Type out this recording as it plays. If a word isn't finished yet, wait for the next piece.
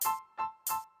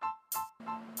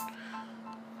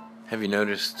Have you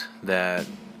noticed that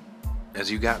as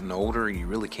you've gotten older, you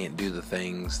really can't do the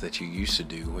things that you used to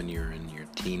do when you're in your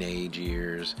teenage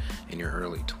years, in your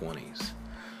early 20s?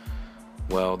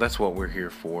 Well, that's what we're here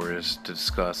for, is to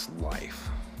discuss life.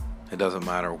 It doesn't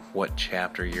matter what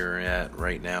chapter you're at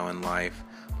right now in life,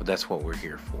 but that's what we're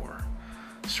here for.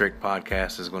 Strict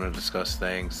Podcast is going to discuss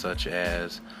things such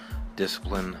as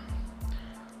discipline,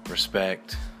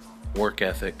 respect, work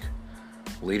ethic,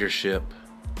 leadership,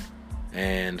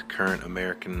 and current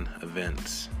American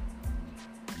events.